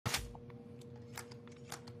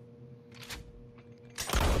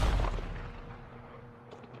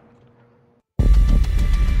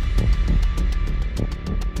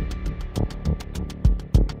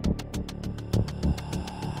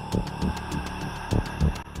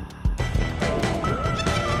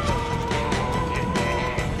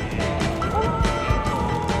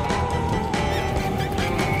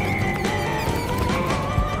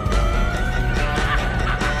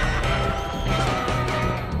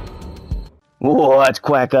What's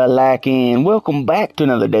quack-a-lackin'? Welcome back to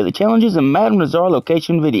another Daily Challenges and Madam Nazar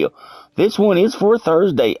location video. This one is for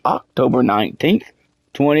Thursday, October 19th,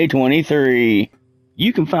 2023.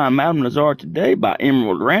 You can find Madam Nazar today by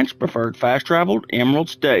Emerald Ranch, preferred fast-traveled Emerald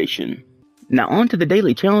Station. Now on to the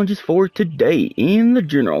Daily Challenges for today. In the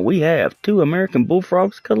journal, we have 2 American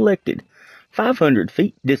bullfrogs collected, 500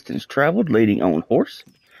 feet distance traveled leading on horse,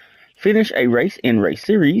 finish a race in race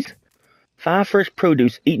series, 5 fresh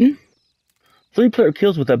produce eaten, 3-player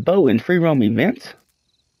kills with a bow in free roam events,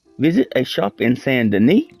 visit a shop in Saint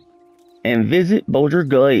Denis, and visit Boulder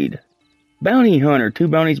Glade. Bounty Hunter, 2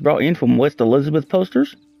 bounties brought in from West Elizabeth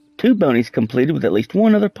posters, 2 bounties completed with at least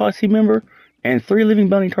 1 other posse member, and 3 living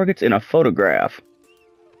bounty targets in a photograph.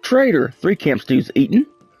 Trader, 3 camp stews eaten,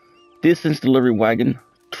 distance delivery wagon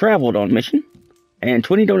traveled on mission, and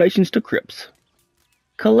 20 donations to Crips.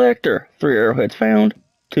 Collector, 3 arrowheads found,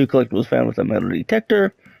 2 collectibles found with a metal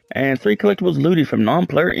detector, and 3 collectibles looted from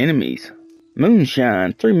non-player enemies.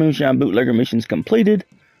 Moonshine, 3 Moonshine bootlegger missions completed,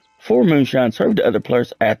 4 Moonshine served to other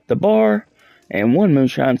players at the bar, and 1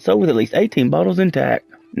 Moonshine sold with at least 18 bottles intact.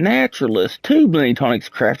 Naturalist, 2 blending tonics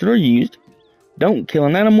crafted or used, don't kill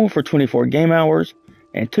an animal for 24 game hours,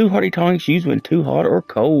 and 2 hearty tonics used when too hot or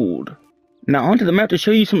cold. Now onto the map to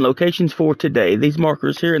show you some locations for today. These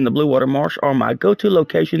markers here in the Blue Water Marsh are my go-to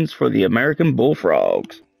locations for the American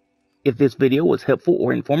bullfrogs. If this video was helpful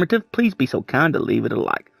or informative, please be so kind to leave it a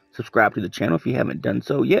like. Subscribe to the channel if you haven't done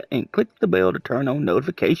so yet, and click the bell to turn on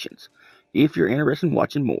notifications if you're interested in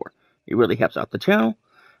watching more. It really helps out the channel,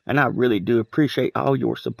 and I really do appreciate all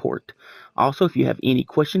your support. Also, if you have any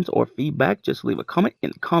questions or feedback, just leave a comment in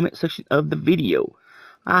the comment section of the video.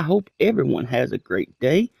 I hope everyone has a great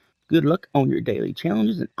day. Good luck on your daily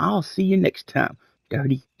challenges, and I'll see you next time.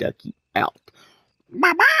 Dirty Ducky out.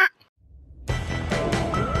 Bye-bye.